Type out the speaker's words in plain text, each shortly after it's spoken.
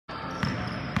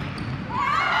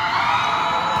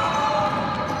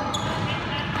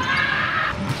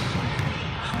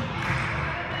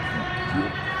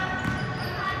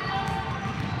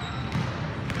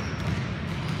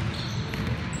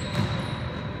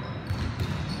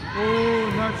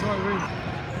Oh, nice right wing.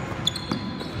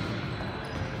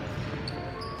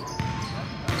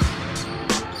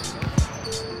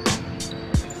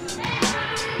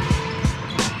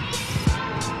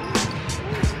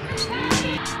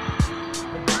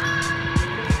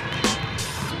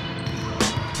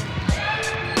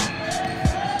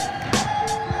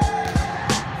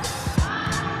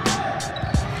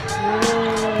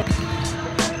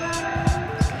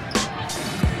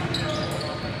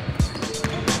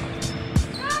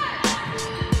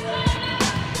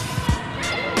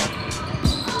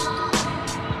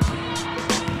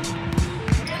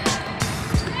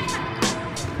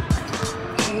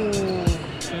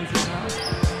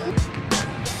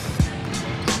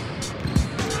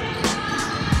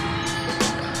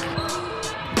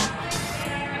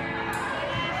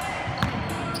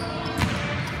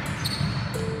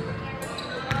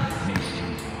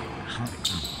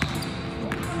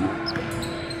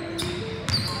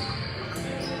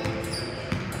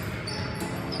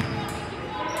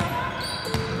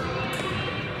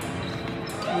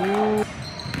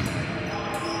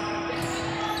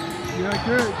 Yeah,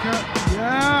 good, good.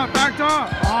 Yeah, back up.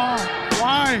 Oh,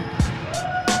 why?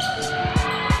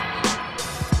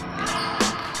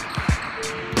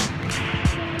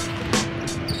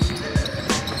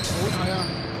好睇啊！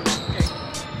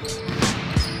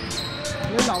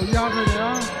你留意下佢哋啊，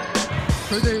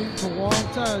佢哋同我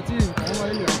即係之前講嗰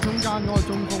一樣，中間嗰個中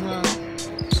鋒咧，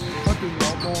不斷攞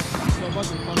波，又不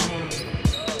斷分開。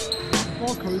不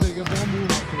過佢哋嘅波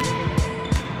move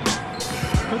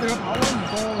佢哋嘅跑位唔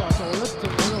多㗎，就一直喺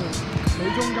度喺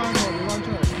中間再攞翻出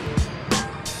嚟。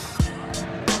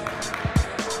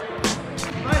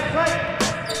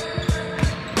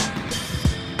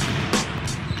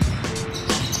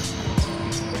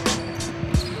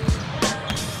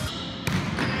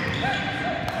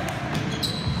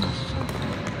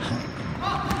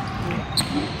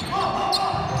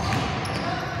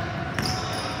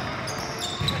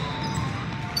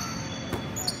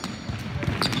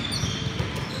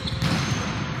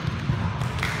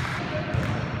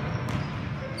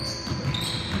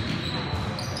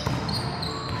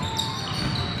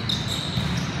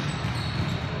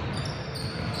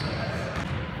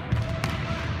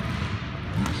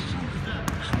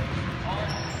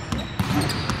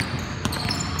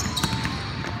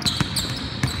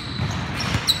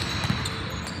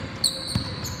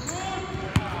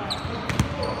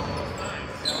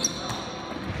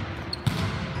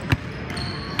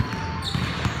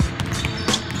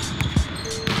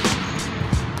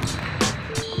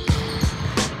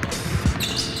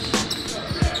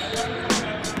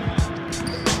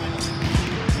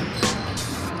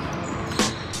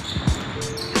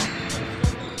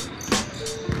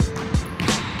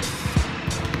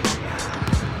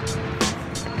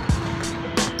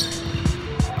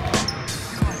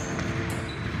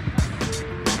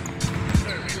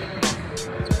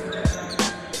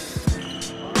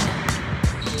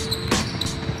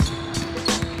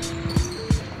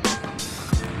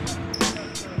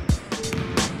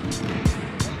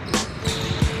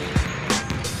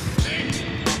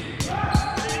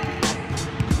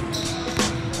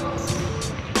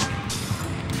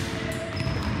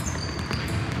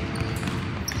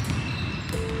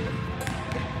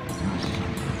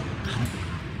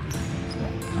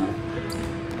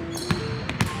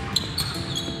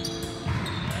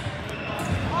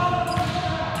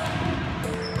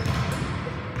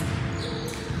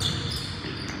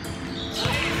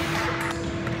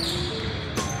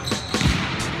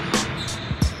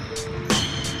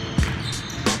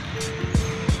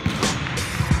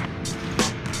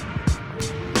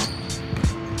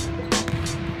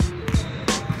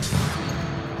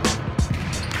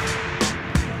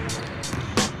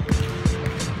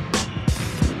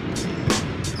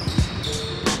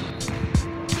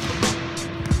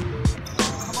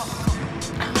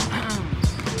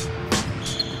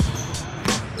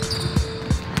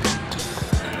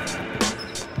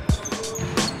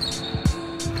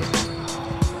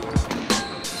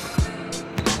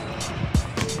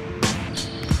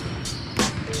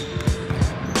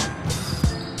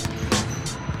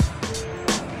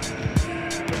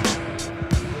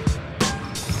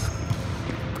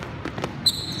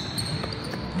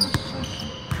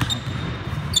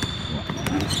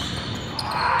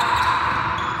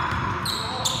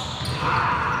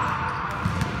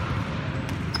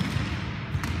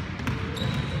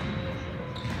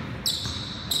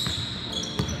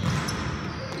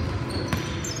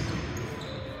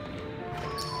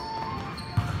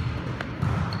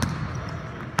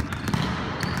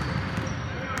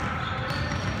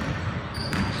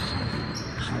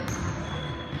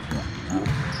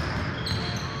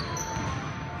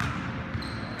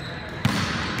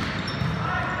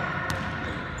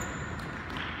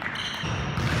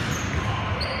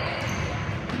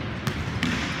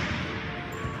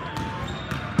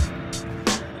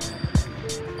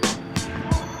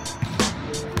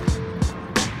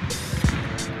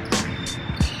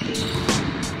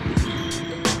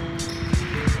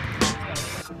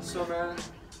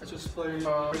play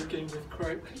a great game with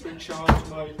Craig. Big shout out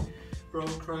to my bro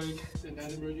Craig in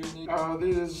Edinburgh Uni.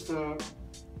 This is the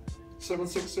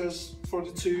 76ers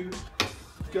 42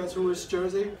 Guess Who's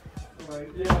jersey.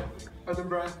 Yeah,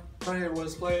 Edinburgh. I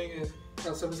was playing in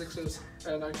 76ers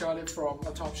and I got it from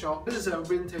a top shop. This is a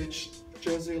vintage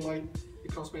jersey, like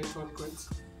it cost me 20 quid.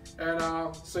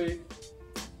 And see,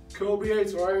 cool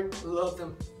BAs, right? Love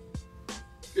them.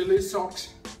 Elite socks.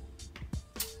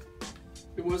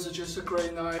 It was just a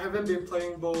great night. I haven't been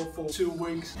playing ball for 2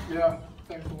 weeks. Yeah,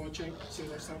 thanks for watching. See you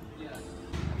next time.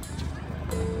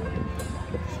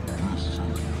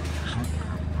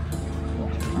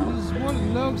 This is what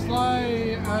it looks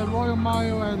like at Royal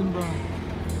Mile, Edinburgh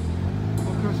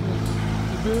for Christmas.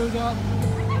 The build up,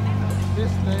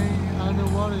 this thing, I don't know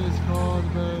what it is called,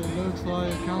 but it looks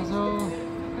like a castle.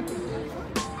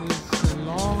 It's a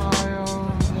long aisle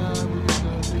that we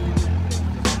can see.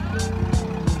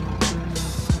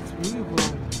 It's beautiful,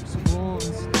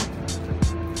 supported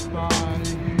by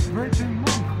Virgin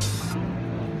Money.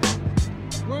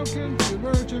 Welcome to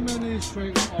Virgin Money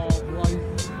Street of Life.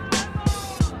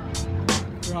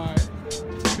 Right,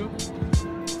 cool.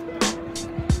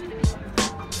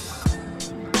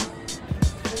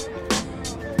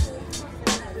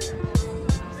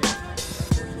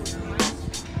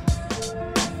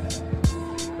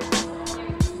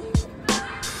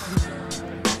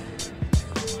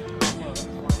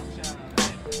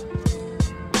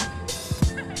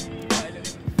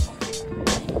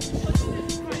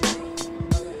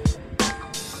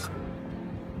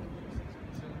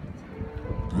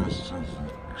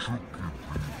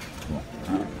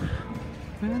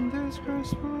 And this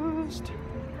Christmas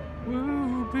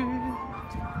will be a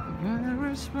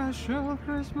very special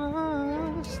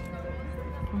Christmas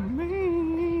for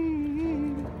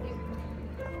me.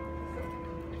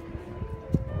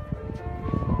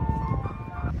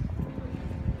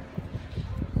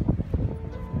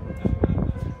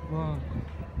 Wow.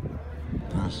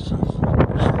 I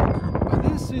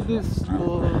didn't see this,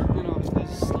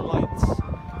 these lights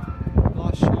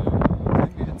last year. I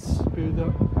think it's built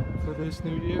up for this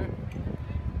new year.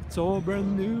 It's all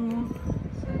brand new.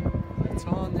 It's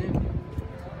on it.